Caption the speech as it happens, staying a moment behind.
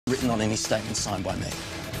written on any statement signed by me.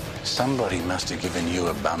 Somebody must have given you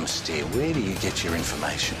a bum steer. Where do you get your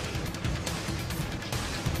information?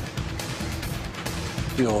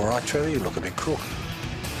 You all right, Trevor? You look a bit crook.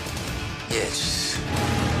 Yes.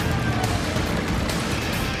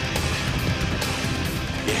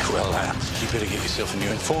 Yeah, well, you better get yourself a new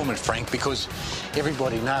informant, Frank, because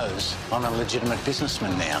everybody knows I'm a legitimate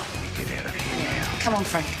businessman now. Get out of here now. Come on,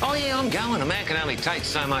 Frank. Oh, yeah, I'm going. A man can only take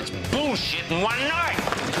so much bullshit in one night.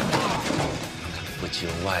 I'm going to put you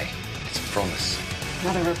away. It's a promise.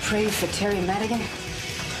 Another reprieve for Terry Madigan?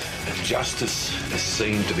 And justice is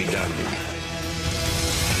seen to be done.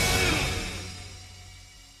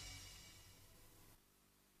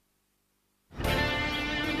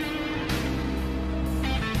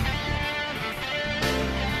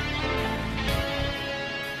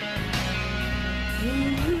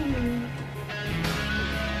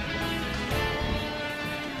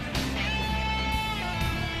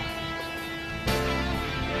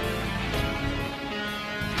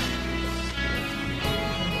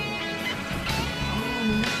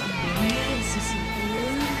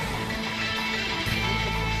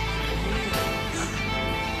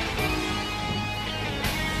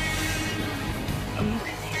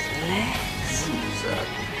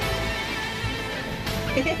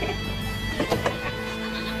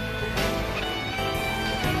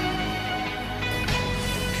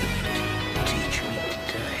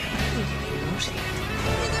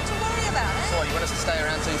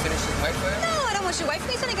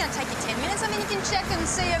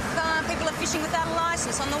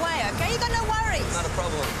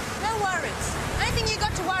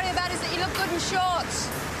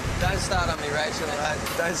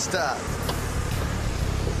 Don't start.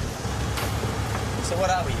 So what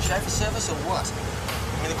are we, a chauffeur service or what?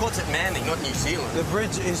 I mean, the court's at Manly, not New Zealand. The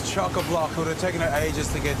bridge is chock-a-block. It would have taken her ages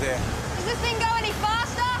to get there. Does this thing go any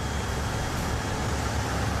faster?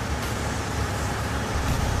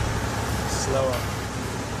 Slower.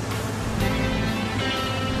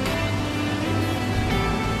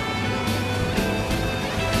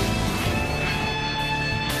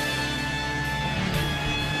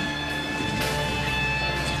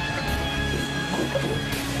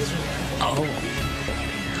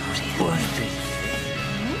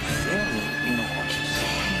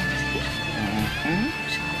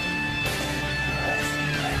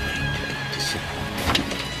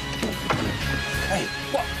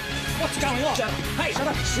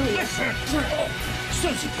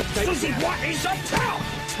 Susie, what is up town?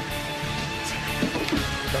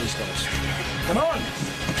 Those guys. Come on.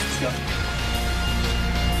 Let's go.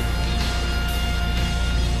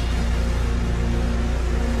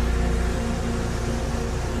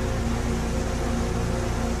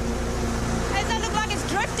 Does that look like it's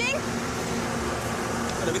drifting?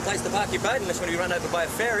 Not a good place to park your boat unless you want to be run over by a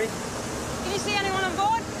ferry. Can you see anyone on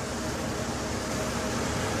board?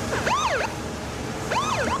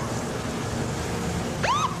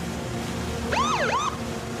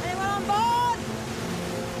 Anyone on board?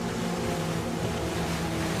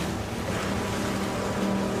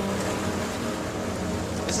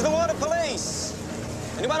 This is the water police.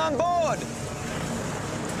 Anyone on board?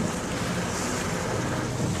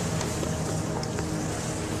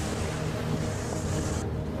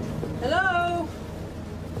 Hello?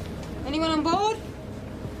 Anyone on board?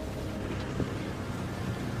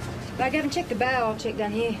 I haven't checked the bow, I'll check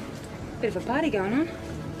down here. Bit of a party going on.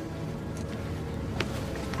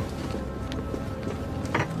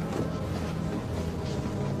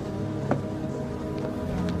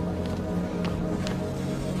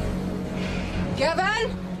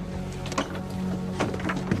 Gavin?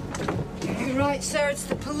 Right, sir, it's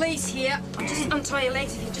the police here. I'll just untie your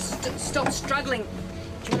legs if you just stop struggling.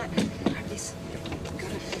 Do you want to grab this?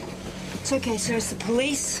 Got it. It's okay, sir, it's the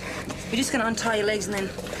police. We're just going to untie your legs and then...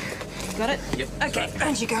 Got it? Yep. Okay,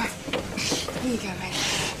 round you go. Here you go, mate.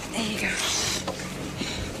 There you go.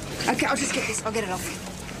 Okay, I'll just get this. I'll get it off.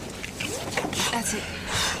 That's it.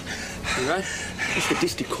 You right? It's the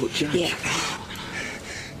district court judge. Yeah.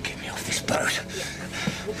 Get me off this boat.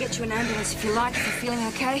 We'll get you an ambulance if you like, if you're feeling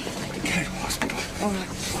okay. Take the cat to hospital. All right.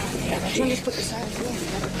 Do you want to just put this over here?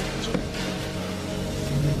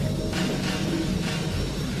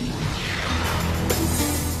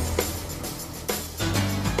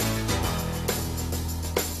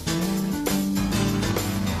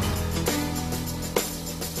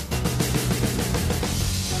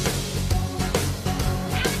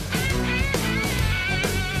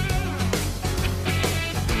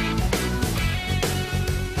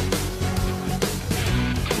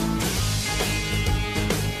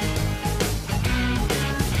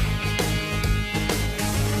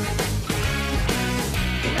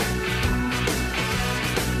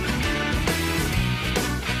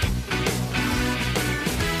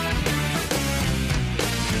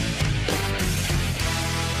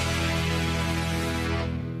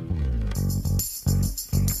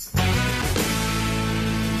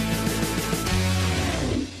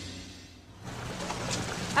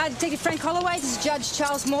 Detective Frank Holloway, this is Judge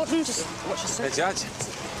Charles Morton. Just watch yourself. Hey, Judge.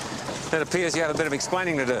 It appears you have a bit of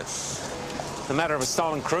explaining to do. The matter of a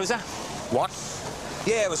stolen cruiser? What?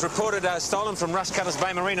 Yeah, it was reported stolen from Rushcutters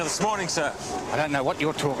Bay Marina this morning, sir. I don't know what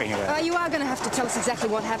you're talking about. You are going to have to tell us exactly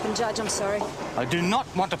what happened, Judge. I'm sorry. I do not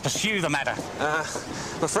want to pursue the matter.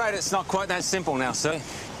 I'm afraid it's not quite that simple now, sir.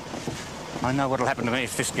 I know what'll happen to me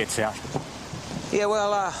if this gets out. Yeah,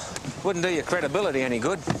 well, wouldn't do your credibility any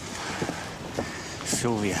good.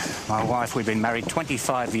 Sylvia, my wife, we've been married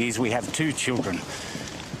 25 years. We have 2 children.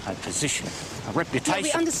 A position, a reputation.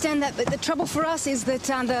 Yeah, we understand that, but the trouble for us is that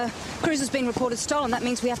the cruiser's been reported stolen. That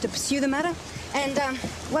means we have to pursue the matter. And,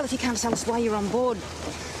 well, if you can't tell us why you're on board.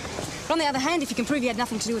 But on the other hand, if you can prove you had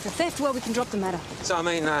nothing to do with the theft, well, we can drop the matter. So, I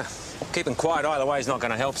mean, keeping quiet either way is not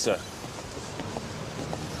going to help, sir.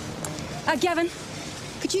 Gavin,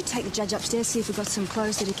 could you take the judge upstairs, see if we've got some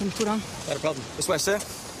clothes that he can put on? Not a problem. This way, sir.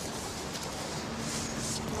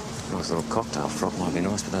 Nice little cocktail frock might be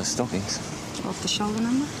nice with those stockings. Off the shoulder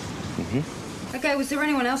number? Mm-hmm. OK, was there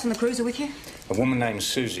anyone else on the cruiser with you? A woman named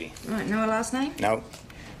Susie. Right, know her last name? No.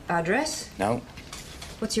 Address? No.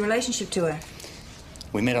 What's your relationship to her?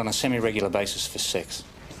 We met on a semi-regular basis for sex.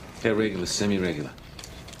 How regular, semi-regular?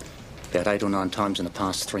 About 8 or 9 times in the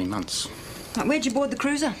past 3 months. Right, where'd you board the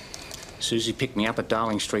cruiser? Susie picked me up at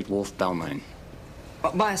Darling Street Wharf, Balmain.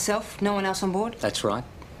 What, by herself? No one else on board? That's right.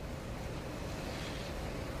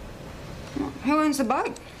 Who owns the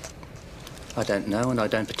boat? I don't know, and I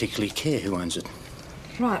don't particularly care who owns it.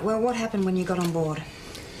 Right, well, what happened when you got on board?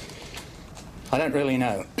 I don't really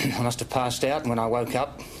know. I must have passed out, and when I woke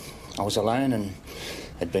up, I was alone and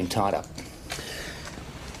had been tied up.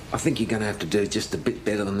 I think you're going to have to do just a bit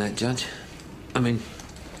better than that, Judge. I mean,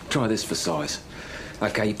 try this for size.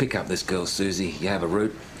 OK, you pick up this girl, Susie, you have a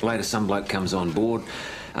route. Later, some bloke comes on board,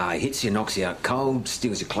 he hits you, knocks you out cold,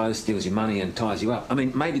 steals your clothes, steals your money and ties you up. I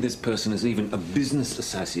mean, maybe this person is even a business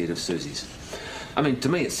associate of Susie's. I mean, to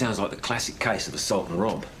me, it sounds like the classic case of assault and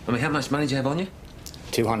rob. I mean, how much money do you have on you?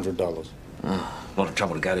 $200. Oh, a lot of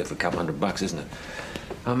trouble to go there for a couple $100, isn't it?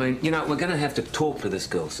 I mean, you know, we're going to have to talk to this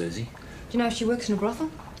girl, Susie. Do you know if she works in a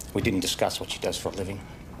brothel? We didn't discuss what she does for a living.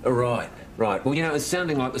 Right. Well, you know, it's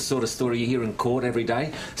sounding like the sort of story you hear in court every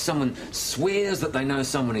day. Someone swears that they know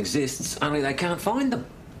someone exists, only they can't find them.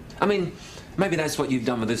 I mean, maybe that's what you've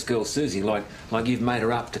done with this girl, Susie, like you've made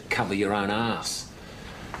her up to cover your own arse.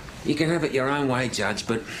 You can have it your own way, Judge,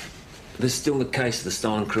 but there's still the case of the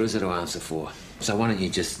stolen cruiser to answer for. So why don't you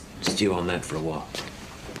just stew on that for a while?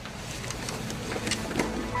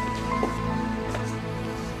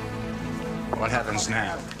 What happens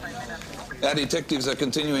now? Our detectives are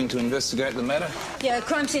continuing to investigate the matter. Yeah,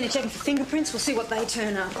 crime scene are checking for fingerprints. We'll see what they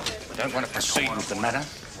turn up. I don't want to proceed with the matter.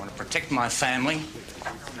 I want to protect my family,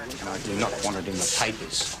 and I do not want it in the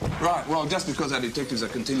papers. Right, well, just because our detectives are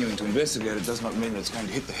continuing to investigate it does not mean that it's going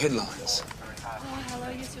to hit the headlines. Oh, hello,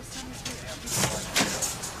 yes, your son is here.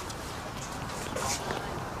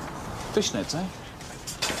 Fishnets, eh?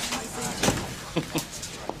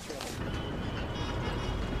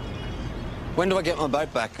 When do I get my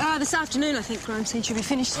boat back? This afternoon, I think crime scene should be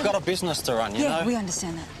finished. I've got a business to run, you know. Yeah, we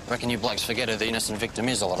understand that. Reckon you blokes forget who the innocent victim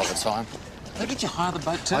is a lot of the time. Where did you hire the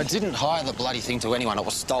boat to? I didn't hire the bloody thing to anyone. It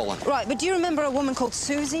was stolen. Right, but do you remember a woman called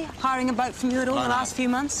Susie hiring a boat from you at all in the last few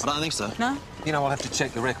months? I don't think so. No? You know, I'll have to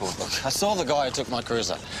check the record book. I saw the guy who took my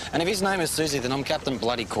cruiser. And if his name is Susie, then I'm Captain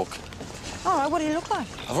Bloody Cook. All right, what do you look like?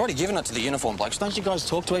 I've already given it to the uniform blokes. Don't you guys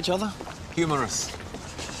talk to each other? Humorous.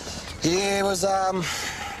 Yeah, it was,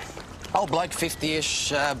 old bloke,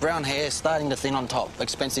 50-ish, brown hair, starting to thin on top,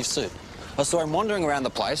 expensive suit. I saw him wandering around the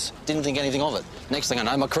place, didn't think anything of it. Next thing I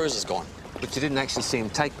know, my cruiser's gone. But you didn't actually see him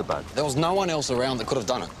take the boat? There was no one else around that could have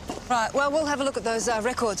done it. Right, well, we'll have a look at those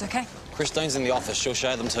records, OK? Christine's in the office. She'll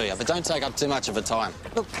show them to you, but don't take up too much of her time.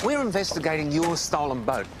 Look, we're investigating your stolen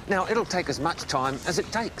boat. Now, it'll take as much time as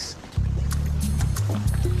it takes.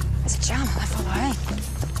 There's a charmer, they follow, eh?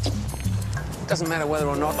 Doesn't matter whether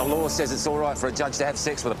or not the law says it's all right for a judge to have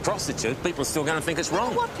sex with a prostitute, people are still going to think it's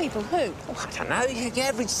wrong. What people? Who? Oh, I don't know, the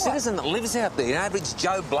average citizen that lives out there, the average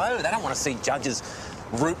Joe Blow, they don't want to see judges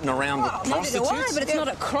rooting around with Neither do prostitutes. I, but it's not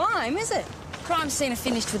a crime, is it? Crime scene are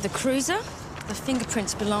finished with the cruiser. The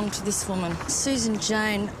fingerprints belong to this woman, Susan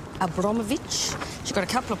Jane Abramovich. She's got a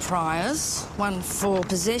couple of priors, one for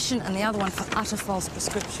possession and the other one for utter false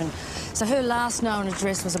prescription. So her last known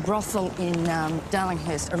address was a brothel in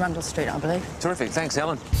Darlinghurst, Arundel Street, I believe. Terrific, thanks,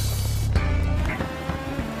 Helen.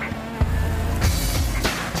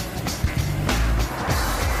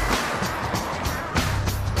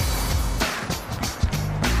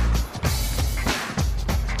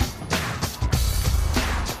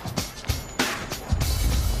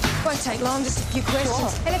 take long, just a few questions. Sure.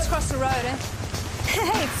 Hey, let's cross the road, eh?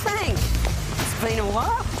 Hey, Frank. It's been a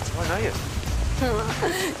while. I know you.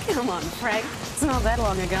 Come on, Frank. It's not that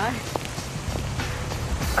long ago.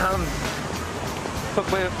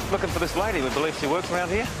 Look, we're looking for this lady. We believe she works around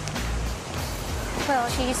here. Well,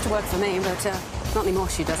 she used to work for me, but not anymore,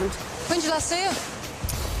 she doesn't. When did you last see her?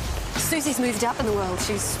 Susie's moved up in the world.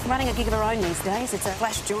 She's running a gig of her own these days. It's a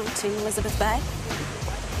flash joint in Elizabeth Bay.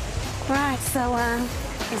 Right, so,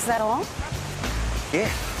 is that all? Yeah.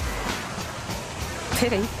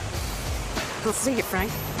 Pity. I'll see you,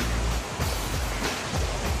 Frank.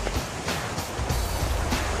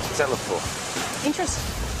 What's that look for? Interest.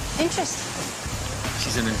 Interest.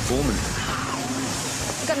 She's an informant.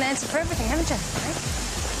 You've got an answer for everything, haven't you? Eh?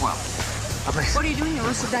 Well, I mean... What are you doing the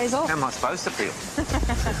rest of the days off? How am I supposed to feel?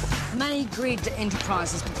 Maygrid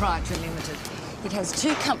Enterprises Proprietary Limited. It has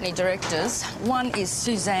two company directors. One is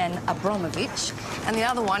Suzanne Abramovich, and the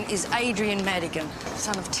other one is Adrian Madigan,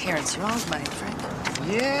 son of Terence, your old mate, Frank.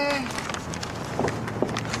 Yeah.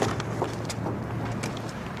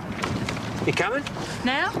 You coming?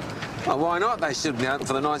 Now? Well, why not? They should be open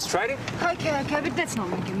for the night's trading. Okay, but let's not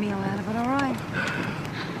make a meal out of it, all right?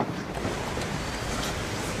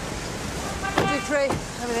 2-3,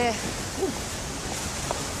 over there.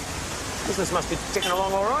 Business must be ticking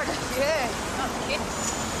along all right. Yeah. Oh,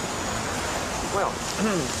 Well...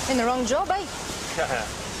 in the wrong job, eh?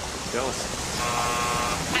 Jealous.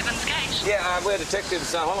 Evans Gate. Yeah, we're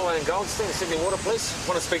detectives Holloway and Goldstein, Sydney Water Police.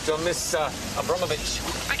 Want to speak to Miss Abramovich.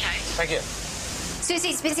 Okay. Thank you.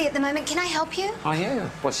 Susie's busy at the moment. Can I help you? Oh, yeah?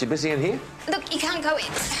 Was she busy in here? Look, you can't go in.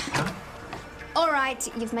 Huh? All right,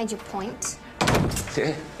 you've made your point.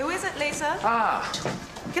 Yeah. Who is it, Lisa? Ah,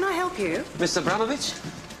 Can I help you? Miss Abramovich?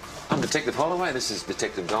 I'm Detective Holloway. This is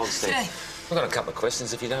Detective Goldstein. G'day. We've got a couple of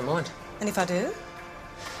questions, if you don't mind. And if I do?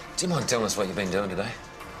 Do you mind telling us what you've been doing today?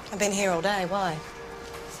 I've been here all day. Why?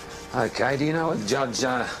 OK, do you know a judge,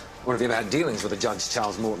 or have you ever had dealings with a Judge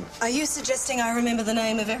Charles Morton? Are you suggesting I remember the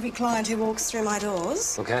name of every client who walks through my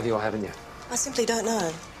doors? Look, have you or haven't you? I simply don't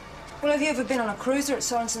know. Well, have you ever been on a cruiser at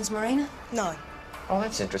Sorensen's Marina? No. Oh,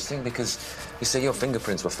 that's interesting, because, you see, your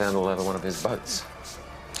fingerprints were found all over one of his boats.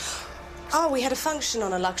 Oh, we had a function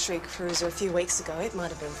on a luxury cruiser a few weeks ago. It might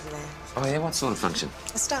have been from there. Oh, yeah? What sort of function?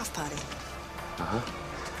 A staff party. Uh-huh.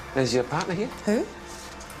 Is your partner here? Who?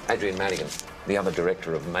 Adrian Madigan, the other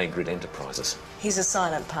director of Maygrid Enterprises. He's a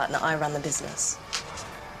silent partner. I run the business.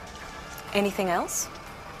 Anything else?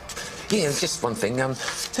 Yeah, there's just one thing.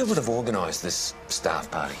 Who would have organised this staff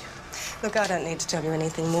party? Look, I don't need to tell you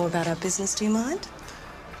anything more about our business. Do you mind?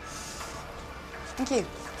 Thank you.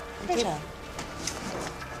 Pleasure.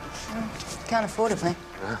 Can't afford it, mate.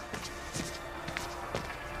 Ah.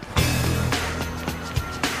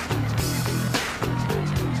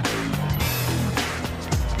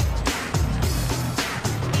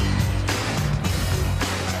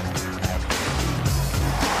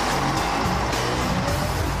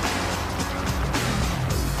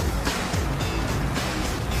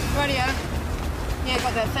 Radio. Yeah,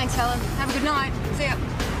 got that. Thanks, Helen. Have a good night. See ya.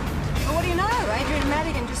 Well, what do you know? Adrian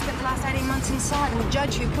Madigan just spent the last 18 months inside, and the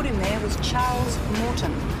judge who put him there was Charles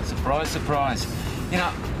Morton. Surprise, surprise. You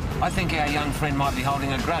know, I think our young friend might be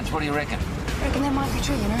holding a grudge. What do you reckon? I reckon that might be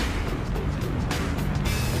true, you know?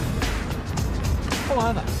 Pull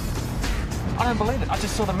over. I don't believe it. I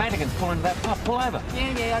just saw the Madigans pull into that pub. Pull over.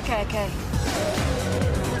 Yeah, okay.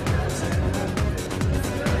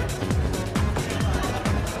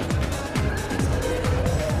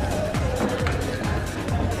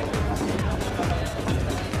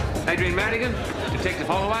 Adrian Madigan, Detective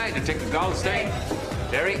Holloway, Detective Goldstein,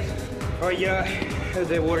 Derry. I heard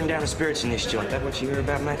they're watering down the spirits in this joint. That what you hear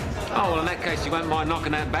about, mate? Oh, well, in that case, you won't mind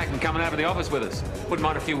knocking that back and coming over to the office with us. Wouldn't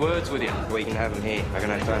mind a few words with you. We can have them here. I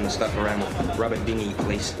can turn the stuff around with rubber dinghy,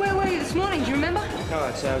 please. Where were you this morning? Do you remember? Oh,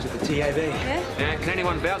 I'd say I was at the TAB. Yeah? Yeah, can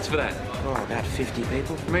anyone vouch for that? Oh, about 50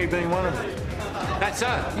 people. Me being one of them. That's so?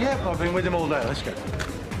 Yeah, I've been with them all day. Let's go.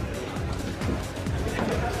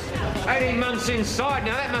 18 months inside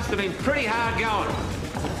now, that must have been pretty hard going.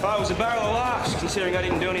 Oh, it was a barrel of laughs, considering I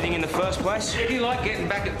didn't do anything in the first place. Do you like getting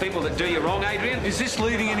back at people that do you wrong, Adrian? Is this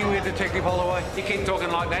leading anywhere, Detective Holloway? You keep talking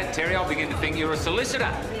like that, Terry, I'll begin to think you're a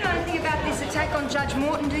solicitor. You know anything about this attack on Judge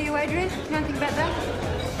Morton, do you, Adrian? You know anything about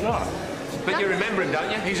that? No. But you remember him,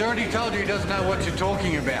 don't you? He's already told you he doesn't know what you're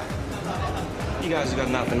talking about. You guys have got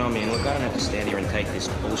nothing on me, and look, I don't have to stand here and take this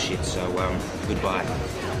bullshit, so, goodbye.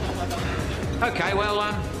 OK, well,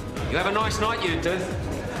 you have a nice night, you two.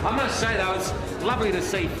 I must say, though, it's lovely to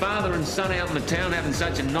see father and son out in the town having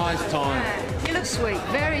such a nice time. Yeah, you look sweet,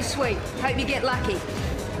 very sweet. Hope you get lucky.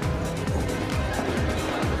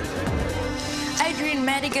 Adrian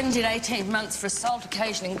Madigan Madigan did 18 months for assault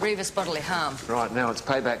occasioning grievous bodily harm. Right, now it's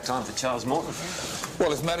payback time for Charles Morton.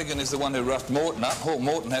 Well, if Madigan is the one who roughed Morton up, all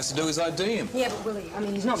Morton has to do is ID him. Yeah, but Willie, I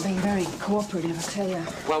mean, he's not being very cooperative, I tell you.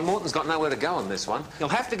 Well, Morton's got nowhere to go on this one. He'll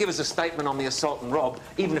have to give us a statement on the assault and rob,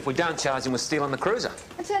 even if we don't charge him with stealing the cruiser.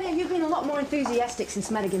 I tell you, you've been a lot more enthusiastic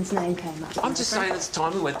since Madigan's name came up. I'm just saying it's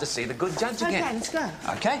time we went to see the good judge again. Okay, let's go.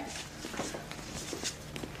 Okay.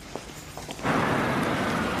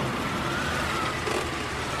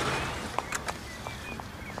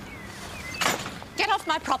 Get off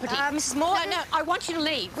my property. Mrs. Morton? No, I want you to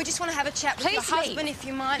leave. We just want to have a chat with Please your husband, leave. if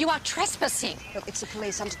you might. You are trespassing. Look, it's the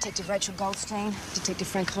police. I'm Detective Rachel Goldstein, Detective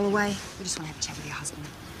Frank Holloway. We just want to have a chat with your husband.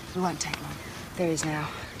 It won't take long. There he is now.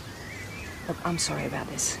 Look, I'm sorry about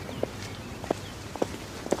this.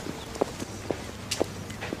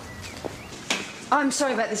 I'm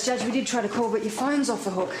sorry about this, Judge. We did try to call, but your phone's off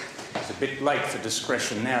the hook. It's a bit late for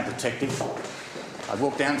discretion now, Detective. I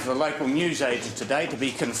walked down to the local newsagent today to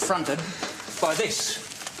be confronted by this.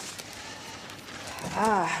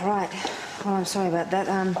 Ah, right. Well, I'm sorry about that.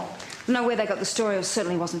 Know where they got the story. It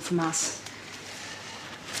certainly wasn't from us.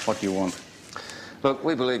 What do you want? Look,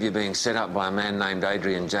 we believe you're being set up by a man named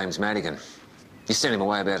Adrian James Madigan. You sent him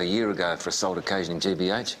away about a year ago for assault occasioning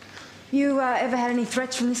GBH. You ever had any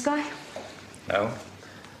threats from this guy? No.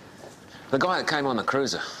 The guy that came on the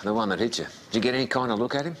cruiser, the one that hit you, did you get any kind of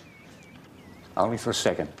look at him? Only for a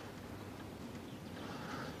second.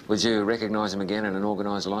 Would you recognise him again in an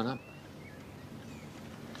organised lineup?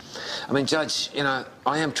 I mean, Judge, you know,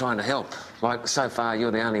 I am trying to help. Like, so far,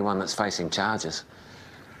 you're the only one that's facing charges.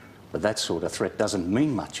 But that sort of threat doesn't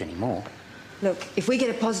mean much anymore. Look, if we get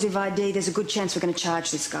a positive ID, there's a good chance we're going to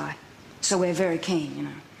charge this guy. So we're very keen, you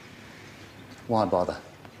know. Why bother?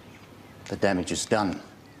 The damage is done.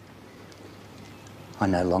 I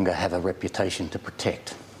no longer have a reputation to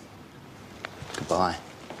protect. Goodbye.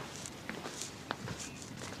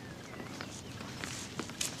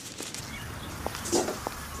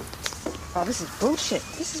 Oh, this is bullshit.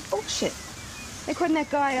 This is bullshit. They're quoting that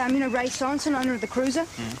guy, Ray Sorensen, owner of the cruiser.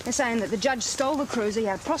 They're saying that the judge stole the cruiser, he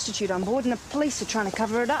had a prostitute on board, and the police are trying to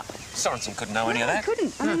cover it up. Sorensen couldn't know any of that. He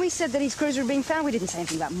couldn't. I mean, we said that his cruiser had been found. We didn't say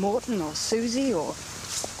anything about Morton or Susie or...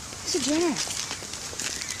 It's a jam.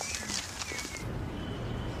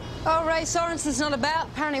 Oh, Ray Sorensen's not about.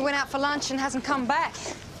 Apparently went out for lunch and hasn't come back.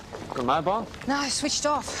 Got a mobile? No, switched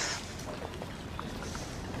off.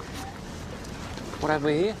 What have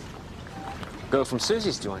we here? Girl from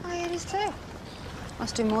Susie's joint. Oh, yeah, it is too.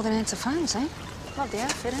 Must do more than answer phones, eh? Love the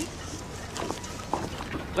outfit, eh?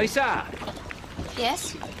 Lisa!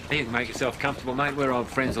 Yes? You can make yourself comfortable, mate. We're old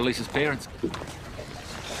friends of Lisa's parents.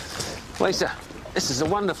 Lisa, this is a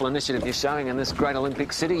wonderful initiative you're showing in this great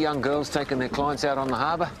Olympic city. Young girls taking their clients out on the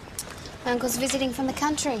harbour. Uncle's visiting from the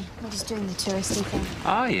country. We're just doing the touristy thing.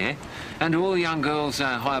 Oh, yeah? And do all the young girls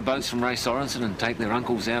hire boats from Ray Sorensen and take their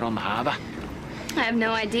uncles out on the harbour? I have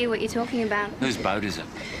no idea what you're talking about. Whose boat is it?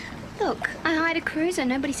 Look, I hired a cruiser.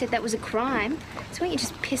 Nobody said that was a crime. So why don't you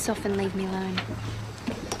just piss off and leave me alone?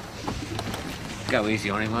 Go easy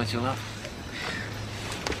on him, won't you, love?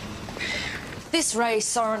 This Ray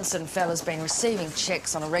Sorensen fella's been receiving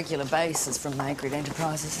checks on a regular basis from Maygrid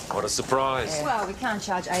Enterprises. What a surprise. Yeah. Well, we can't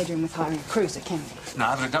charge Adrian with hiring a cruiser, can we?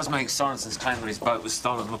 No, but it does make Sorensen's claim that his boat was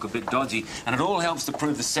stolen look a bit dodgy, and it all helps to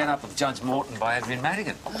prove the setup of Judge Morton by Adrian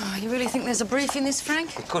Madigan. Oh, you really think there's a brief in this,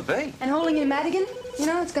 Frank? It could be. And hauling in Madigan? You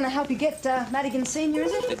know, it's going to help you get Madigan Senior,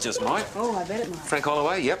 is it? It just might. Oh, I bet it might. Frank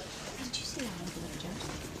Holloway, yep. Did you see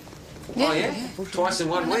how Oh, yeah? Twice in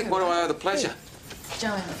 1 week? What do I owe the pleasure?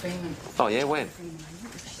 Joanna Freeman. Oh, yeah, when?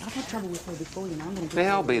 I've had trouble with her before, you know. I'm going to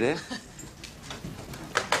Yeah, I'll be there.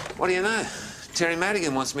 What do you know? Terry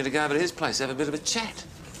Madigan wants me to go over to his place, have a bit of a chat.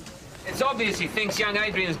 It's obvious he thinks young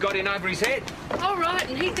Adrian's got in over his head. All right,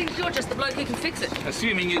 and he thinks you're just the bloke who can fix it.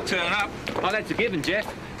 Assuming you turn up. Oh, that's a given,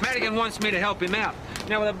 Jeff. Madigan wants me to help him out.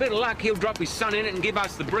 Now, with a bit of luck, he'll drop his son in it and give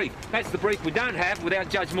us the brief. That's the brief we don't have without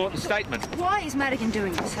Judge Morton's statement. Why is Madigan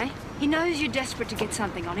doing this, eh? He knows you're desperate to get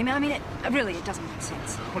something on him. I mean, it doesn't make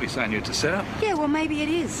sense. What are you saying, you're to set up? Yeah, well, maybe it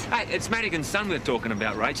is. Hey, it's Madigan's son we're talking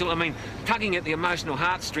about, Rachel. I mean, tugging at the emotional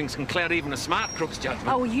heartstrings can cloud even a smart crook's judgment.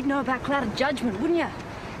 Oh, well, you'd know about clouded judgment, wouldn't you?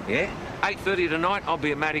 Yeah? 8:30 tonight, I'll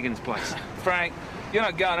be at Madigan's place. Frank, you're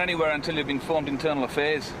not going anywhere until you've informed Internal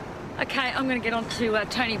Affairs. OK, I'm going to get on to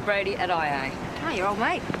Tony Brady at IA. Oh, your old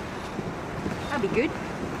mate. That'd be good.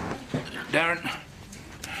 Darren.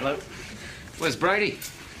 Hello. Where's Brady?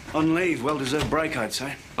 On leave. Well-deserved break, I'd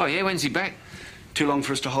say. Oh, yeah? When's he back? Too long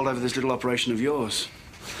for us to hold over this little operation of yours.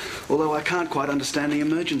 Although I can't quite understand the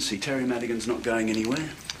emergency. Terry Madigan's not going anywhere.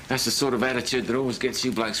 That's the sort of attitude that always gets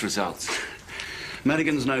you blokes results.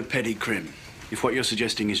 Madigan's no petty crim. If what you're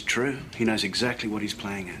suggesting is true, he knows exactly what he's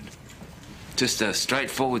playing at. Just a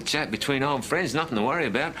straightforward chat between old friends, nothing to worry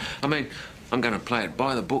about. I mean, I'm going to play it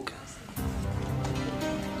by the book.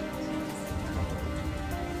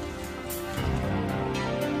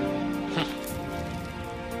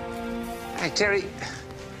 Hey, Terry,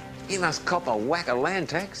 you must cop a whack of land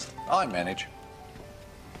tax. I manage.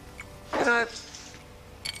 You know,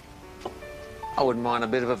 I wouldn't mind a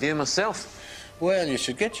bit of a view myself. Well, you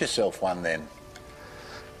should get yourself one then.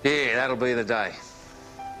 Yeah, that'll be the day.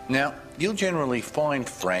 Now, you'll generally find,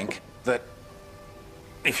 Frank, that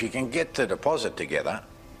if you can get the deposit together,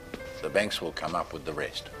 the banks will come up with the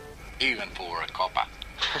rest. Even for a copper.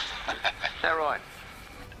 Is that right?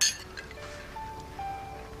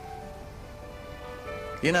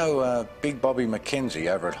 You know Big Bobby Mackenzie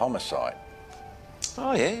over at Homicide?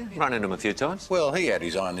 Oh, yeah, run into him a few times. Well, he had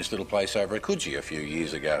his eye on this little place over at Coogee a few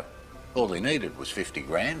years ago. All he needed was 50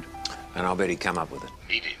 grand. And I'll bet he'd come up with it.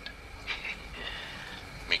 He did.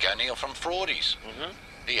 Mick O'Neill from Fraudies.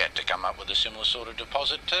 He had to come up with a similar sort of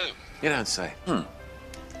deposit too. You don't say.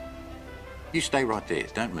 You stay right there,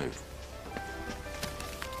 don't move.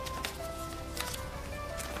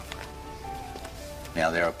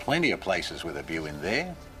 Now, there are plenty of places with a view in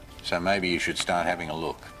there, so maybe you should start having a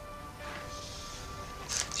look.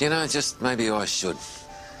 You know, just maybe I should.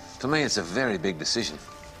 For me, it's a very big decision.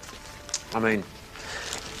 I mean,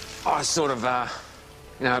 I sort of,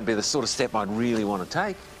 you know, it'd be the sort of step I'd really want to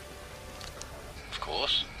take. Of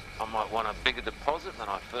course. I might want a bigger deposit than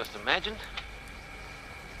I first imagined.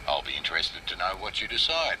 I'll be interested to know what you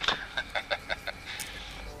decide.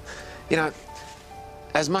 You know,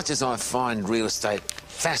 as much as I find real estate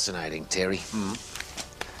fascinating, Terry,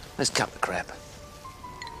 let's cut the crap.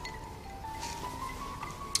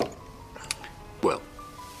 Well,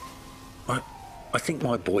 I think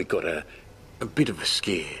my boy got a bit of a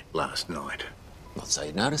scare last night. Not so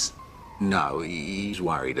you'd notice? No, he's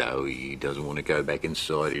worried, though. He doesn't want to go back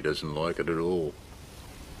inside. He doesn't like it at all.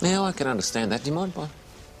 Yeah, I can understand that. Do you mind, Bob?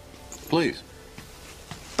 Please.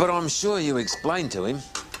 But I'm sure you explained to him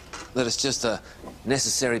that it's just a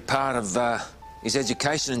necessary part of his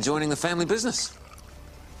education and joining the family business.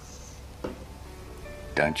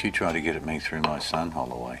 Don't you try to get at me through my son,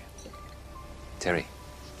 Holloway. Terry,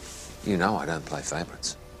 you know I don't play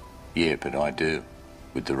favourites. Yeah, but I do,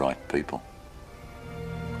 with the right people.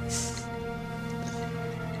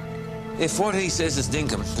 If what he says is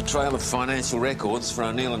dinkum, the trail of financial records for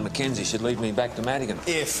O'Neill and Mackenzie should lead me back to Madigan.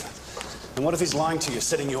 If. And what if he's lying to you,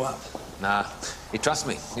 setting you up? Nah, he trusts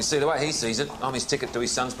me. You see, the way he sees it, I'm his ticket to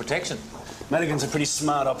his son's protection. Madigan's a pretty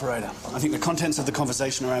smart operator. I think the contents of the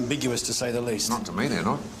conversation are ambiguous, to say the least. Not to me, they're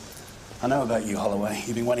not. I know about you, Holloway.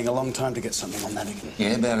 You've been waiting a long time to get something on Madigan.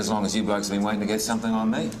 Yeah, about as long as you blokes have been waiting to get something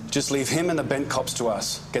on me. Just leave him and the bent cops to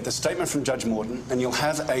us. Get the statement from Judge Morton, and you'll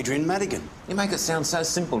have Adrian Madigan. You make it sound so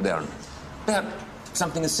simple, Darren. About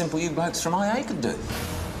something as simple you blokes from IA could do.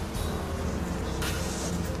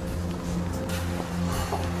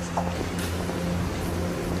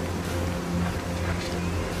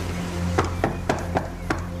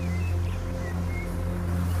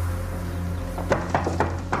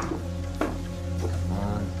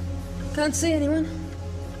 Can't see anyone.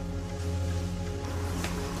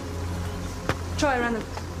 Try around the...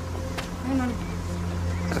 Hang on.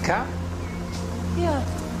 Is that a car? Yeah.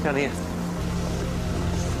 Down here.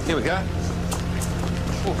 Here we go.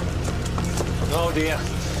 Oh, dear.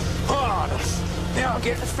 Oh, now I'll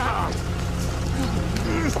get the front.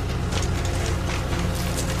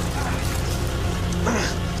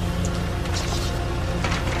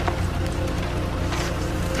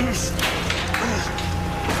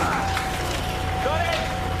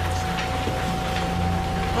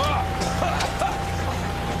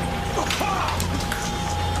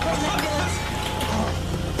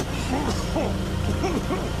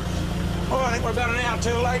 Oh, I think we're about an hour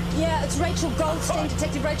too late. Yeah, it's Rachel Goldstein,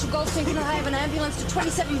 Detective Rachel Goldstein. Can I have an ambulance to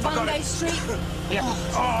 27 Bungay Street? Yeah.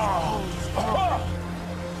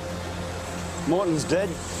 Morton's dead.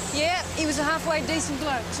 Yeah, he was a halfway decent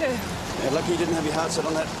bloke, too. Yeah, lucky you didn't have your heart set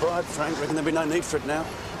on that bribe, Frank. Reckon there'd be no need for it now.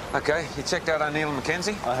 OK, you checked out O'Neill and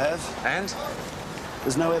Mackenzie? I have. And?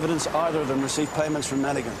 There's no evidence either of them received payments from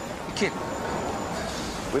Madigan. You kidding?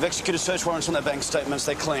 We've executed search warrants on their bank statements.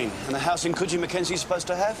 They're clean. And the house in Coogee Mackenzie's supposed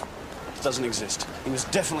to have doesn't exist. He was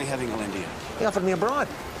definitely having a Lindia. He offered me a bribe.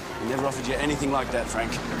 He never offered you anything like that,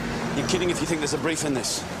 Frank. You're kidding if you think there's a brief in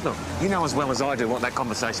this. Look, you know as well as I do what that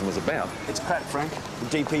conversation was about. It's crap, Frank.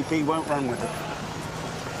 The DPP won't run with it.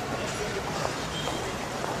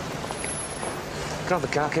 Can I have the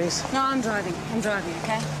car keys? No, I'm driving,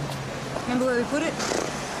 OK? Remember where we put it?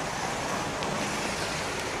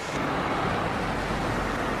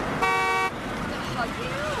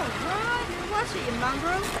 you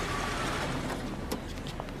mongrel.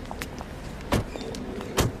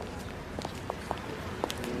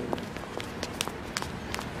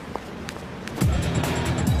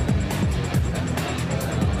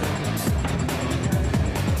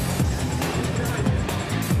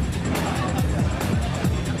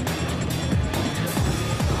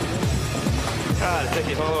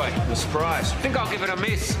 Detective Holloway, I'm surprised. I think I'll give it a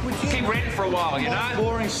miss. Keep renting for a while, you know?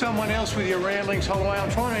 Boring someone else with your ramblings, Holloway. I'm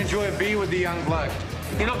trying to enjoy a beer with the young bloke.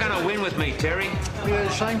 You're not going to win with me, Terry. Yeah, the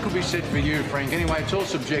same could be said for you, Frank. Anyway, it's all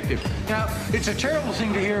subjective. Now, it's a terrible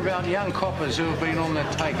thing to hear about young coppers who have been on the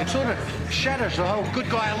take. It sort of shatters the whole good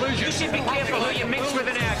guy illusion. You should be careful who you mix with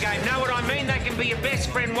in our game. Know what I mean? They can be your best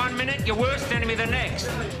friend one minute, your worst enemy the next.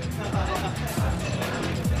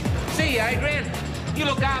 See you, Adrian. You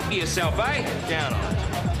look after yourself, eh? Down on it.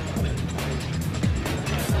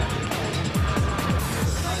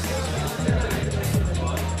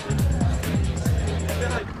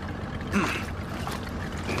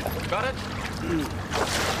 Got it?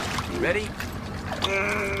 You ready?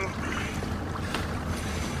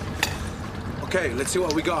 Okay, let's see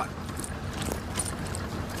what we got.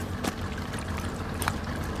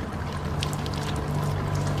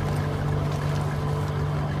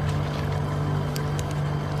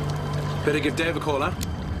 Better give Dave a call, huh?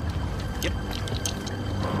 Yep.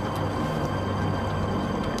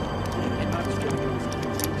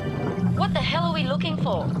 What the hell are we looking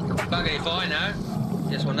for? Bugger if I know.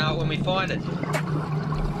 Guess we'll know it when we find it.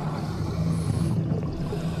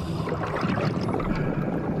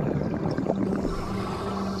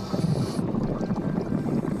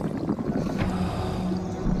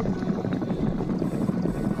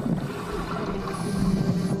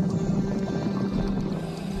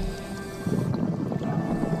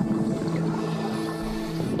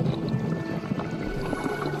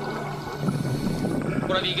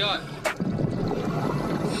 What have you got?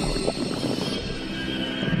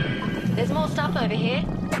 There's more stuff over here.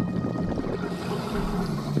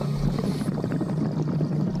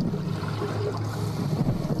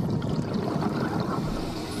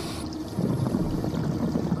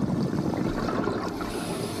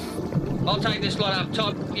 I'll take this lot up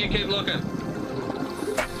top. You keep looking.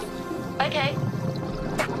 Okay.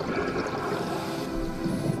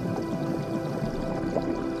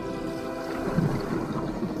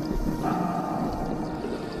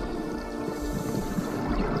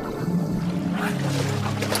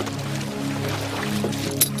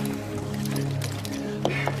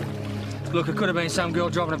 Look, it could have been some girl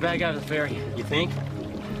dropping a bag over the ferry. You think?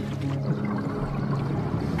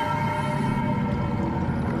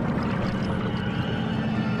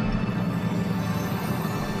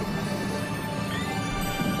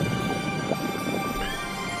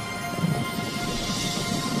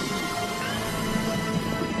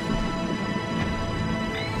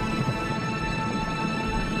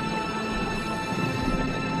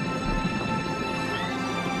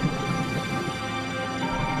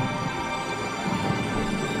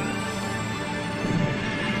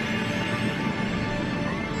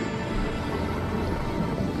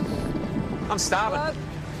 I'm starving.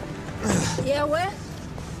 Yeah, where?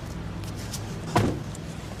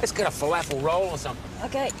 Let's get a falafel roll or something.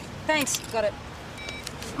 Okay, thanks. Got it.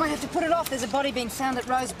 Might have to put it off. There's a body being found at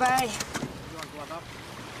Rose Bay.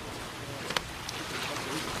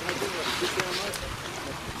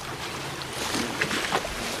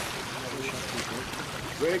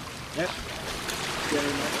 Greg? Yep. Get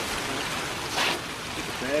in there. Get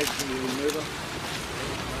the bags in the remover.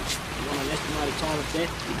 You want an estimated time of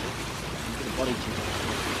death? Get a body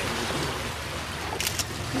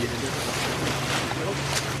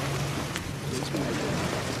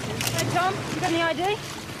Hey, Tom, you got any ID?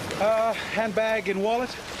 Handbag and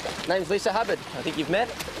wallet. Name's Lisa Hubbard. I think you've met.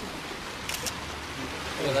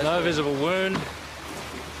 There's no visible wound.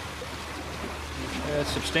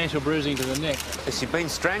 Substantial bruising to the neck. Has she been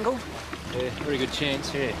strangled? Yeah, very good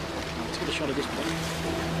chance, yeah. Let's get a shot of this body.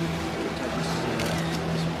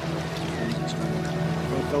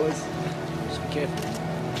 Well, fellas, Just be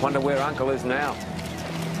careful. Wonder where Uncle is now.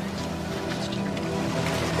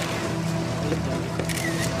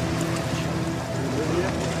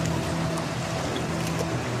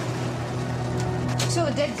 Saw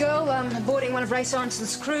a dead girl boarding one of Ray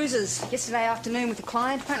Sorenson's cruisers yesterday afternoon with the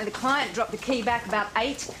client. Apparently the client dropped the key back about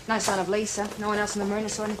 8. No sign of Lisa. No one else in the marina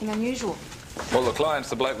saw anything unusual. well, the client's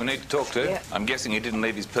the bloke we need to talk to. Yeah. I'm guessing he didn't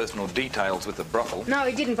leave his personal details with the brothel. No,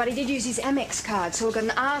 he didn't, but he did use his Amex card, so we've got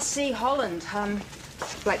an RC Holland.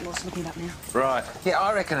 Blakemore's looking it up now. Right. Yeah,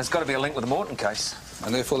 I reckon it's got to be a link with the Morton case.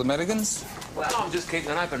 And therefore the Madigans? Well, I'm just keeping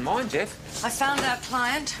an open mind, Jeff. I found our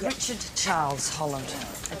client, Richard Charles Holland.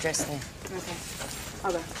 Address there. OK.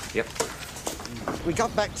 I'll go. Yep. We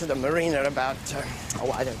got back to the marina about,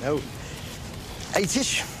 I don't know,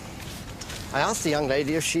 8-ish. I asked the young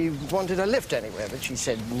lady if she wanted a lift anywhere, but she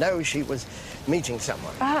said no, she was meeting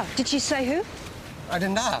someone. Ah, did she say who? I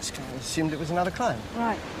didn't ask. I assumed it was another client.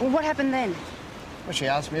 Right. Well, what happened then? Well, she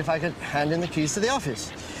asked me if I could hand in the keys to the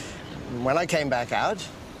office. When I came back out,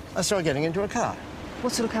 I saw her getting into a car.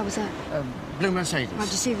 What sort of car was that? A blue Mercedes. Right,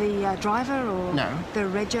 did you see the driver or No. the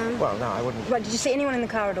rego? Well, no, I wouldn't. Right, did you see anyone in the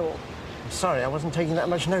car at all? Sorry, I wasn't taking that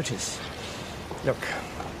much notice. Look,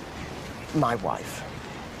 my wife,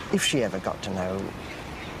 if she ever got to know...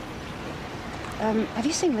 Have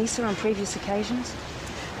you seen Lisa on previous occasions?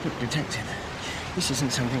 Look, Detective, this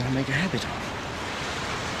isn't something I make a habit of.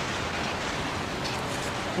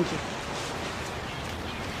 Thank you.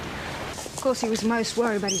 Of course, he was most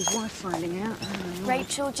worried about his wife finding out.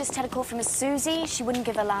 Rachel just had a call from a Susie. She wouldn't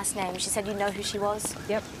give her last name. She said you know who she was.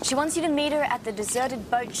 Yep. She wants you to meet her at the deserted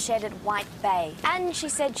boat shed at White Bay. And she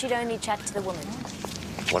said she'd only chat to the woman.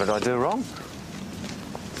 What did I do wrong?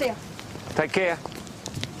 See ya. Take care.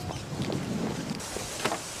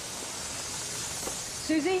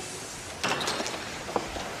 Susie?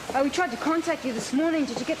 Oh, we tried to contact you this morning.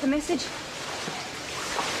 Did you get the message?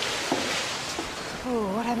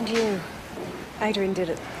 Oh, what happened to you? Adrian did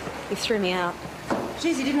it. He threw me out.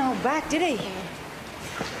 Jeez, he didn't hold back, did he?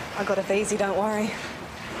 I got off easy, don't worry.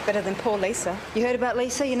 Better than poor Lisa. You heard about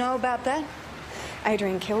Lisa? You know about that?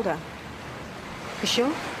 Adrian killed her. You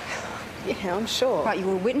sure? Yeah, I'm sure. Right, you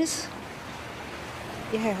were a witness?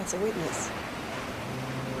 Yeah, as a witness.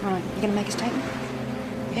 Right, you gonna make a statement?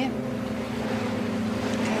 Yeah.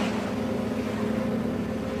 Okay.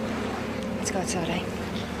 Let's go outside, eh?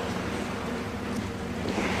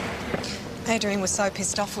 Adrian was so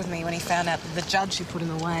pissed off with me when he found out that the judge who put him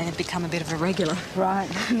away had become a bit of a regular. Right,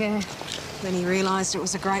 yeah. When he realised it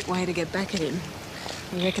was a great way to get back at him.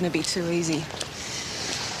 He reckoned it'd be too easy.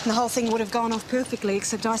 And the whole thing would have gone off perfectly,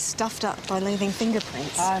 except I stuffed up by leaving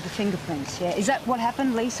fingerprints. Ah, the fingerprints, yeah. Is that what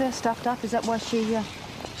happened? Lisa stuffed up? Is that why she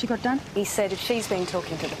got done? He said if she's been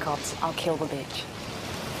talking to the cops, I'll kill the bitch.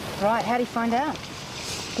 Right, how'd he find out?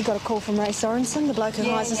 He got a call from Ray Sorensen, the bloke who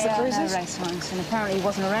hires us the cruises. I know Ray Sorensen. Apparently he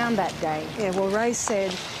wasn't around that day. Yeah, well, Ray said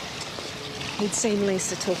he'd seen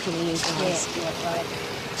Lisa talking to you guys. Yeah, right.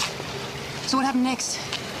 So what happened next?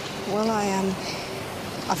 Well,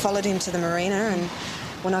 I followed him to the marina, and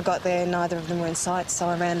when I got there, neither of them were in sight, so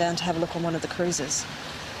I ran down to have a look on one of the cruisers.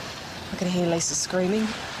 I could hear Lisa screaming,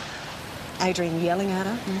 Adrian yelling at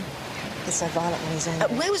her. He's so violent when he's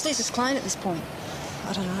angry. Where was Lisa's client at this point?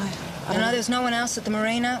 I don't know. I don't know. There was no one else at the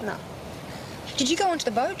marina? No. Did you go onto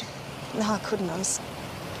the boat? No, I couldn't. I was...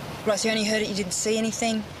 Right, so you only heard it, you didn't see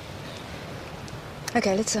anything?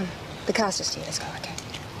 OK, let's, the car's just here. Let's go, OK.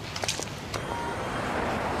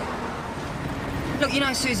 Look, you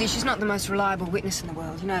know Susie, she's not the most reliable witness in the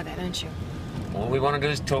world. You know that, don't you? All we want to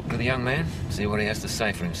do is talk to the young man, see what he has to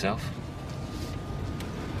say for himself.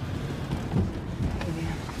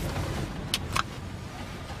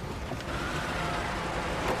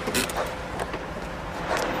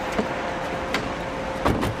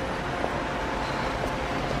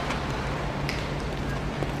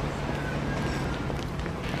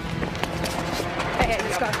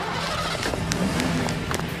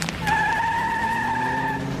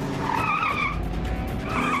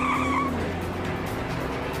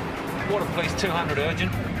 Water Police 200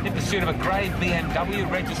 urgent. In pursuit of a grey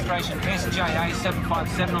BMW, registration SJA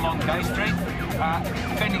 757 along Gay Street.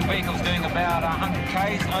 Offending vehicle's doing about 100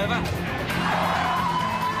 k's over.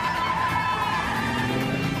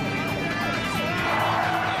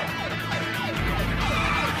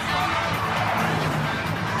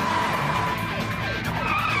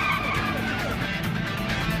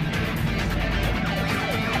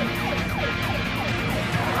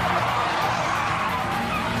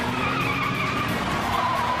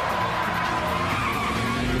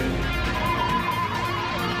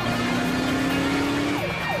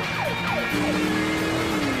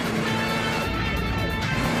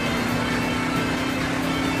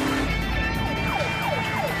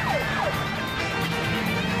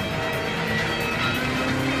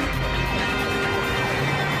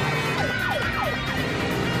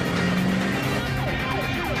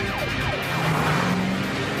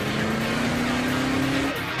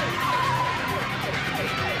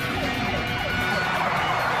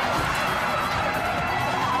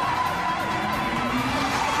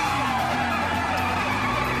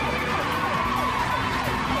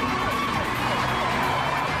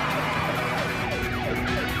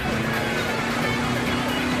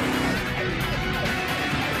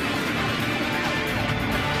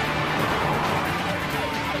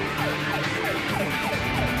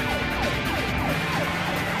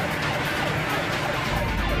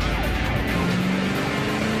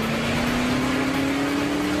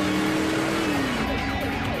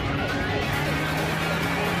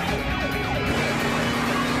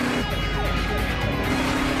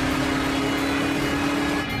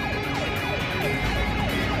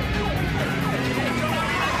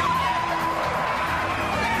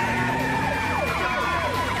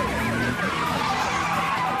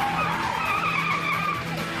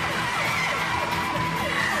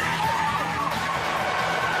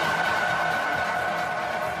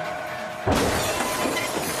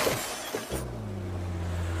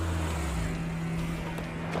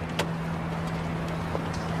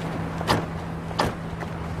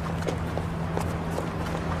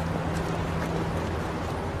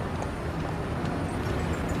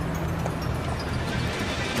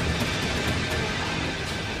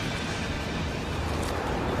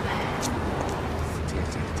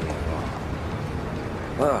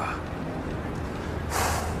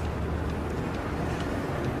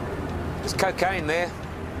 cocaine there.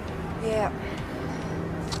 Yeah.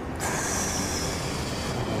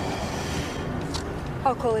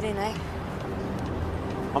 I'll call it in, eh?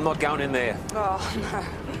 I'm not going in there. Oh, no.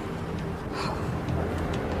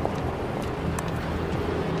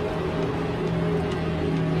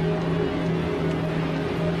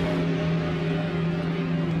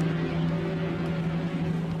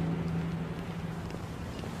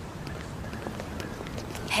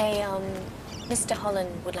 Hey, Mr.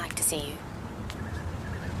 Holland would like to see you.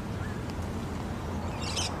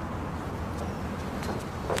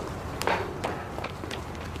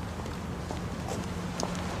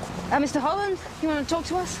 Mr. Holland, you want to talk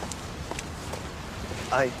to us?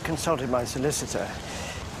 I consulted my solicitor.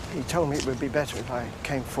 He told me it would be better if I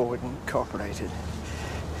came forward and cooperated.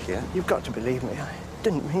 Yeah? You've got to believe me. I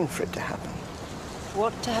didn't mean for it to happen.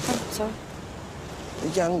 What to happen? Sorry? The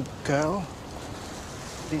young girl,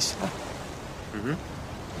 Lisa. Mm-hmm.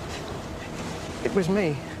 It was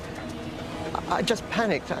me. I just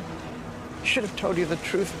panicked. I should have told you the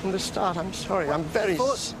truth from the start. I'm sorry. I'm very...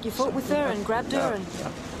 You fought with her and grabbed her and...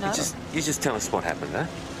 No? You just tell us what happened, huh?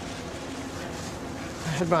 I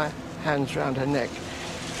had my hands round her neck.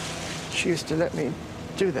 She used to let me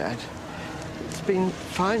do that. It's been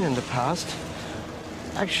fine in the past.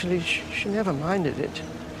 Actually, she never minded it.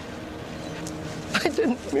 I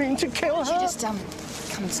didn't mean to kill her. You just, come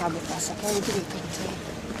inside with us, okay? We'll give you a cup of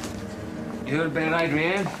tea. You heard about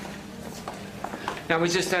Adrienne? Now, we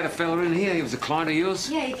just had a fella in here. He was a client of yours.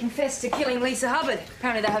 Yeah, he confessed to killing Lisa Hubbard.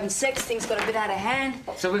 Apparently they're having sex. Things got a bit out of hand.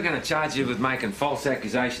 So we're going to charge you with making false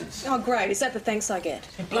accusations. Oh, great. Is that the thanks I get?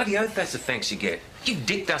 Bloody oath, that's the thanks you get. You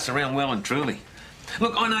dicked us around well and truly.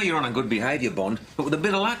 Look, I know you're on a good behaviour bond, but with a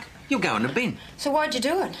bit of luck, you'll go in the bin. So why'd you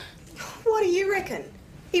do it? What do you reckon?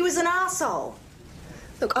 He was an arsehole.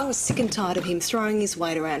 Look, I was sick and tired of him throwing his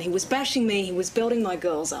weight around. He was bashing me. He was building my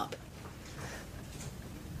girls up.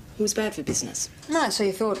 He was bad for business. No, so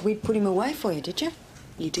you thought we'd put him away for you, did you?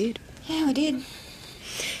 You did. Yeah, we did.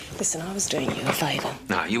 Listen, I was doing you a favour.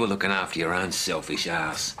 No, you were looking after your own selfish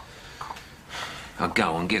ass. Now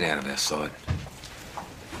go on, get out of our side.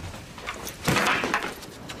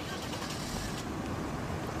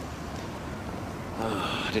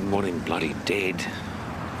 Oh, I didn't want him bloody dead.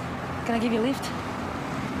 Can I give you a lift?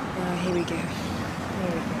 Oh, here we go. Here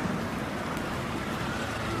we go.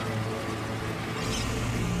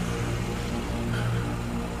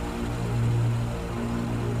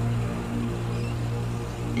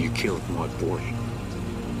 You killed my boy.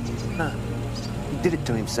 No, he did it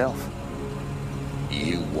to himself.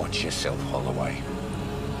 You watch yourself, Holloway.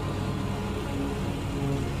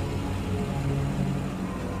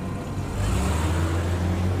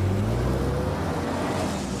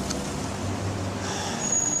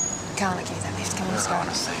 Can't I give you that lift? Come on, let's go.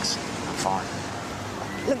 Honest, thanks. I'm fine.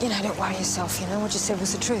 Look, don't worry yourself, what you said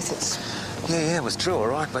was the truth. Yeah, it was true, all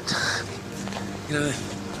right, but,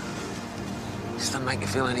 just doesn't make you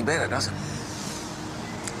feel any better, does it?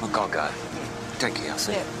 Look, I'll go. Take care, I'll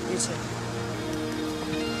see you. Yeah, you too.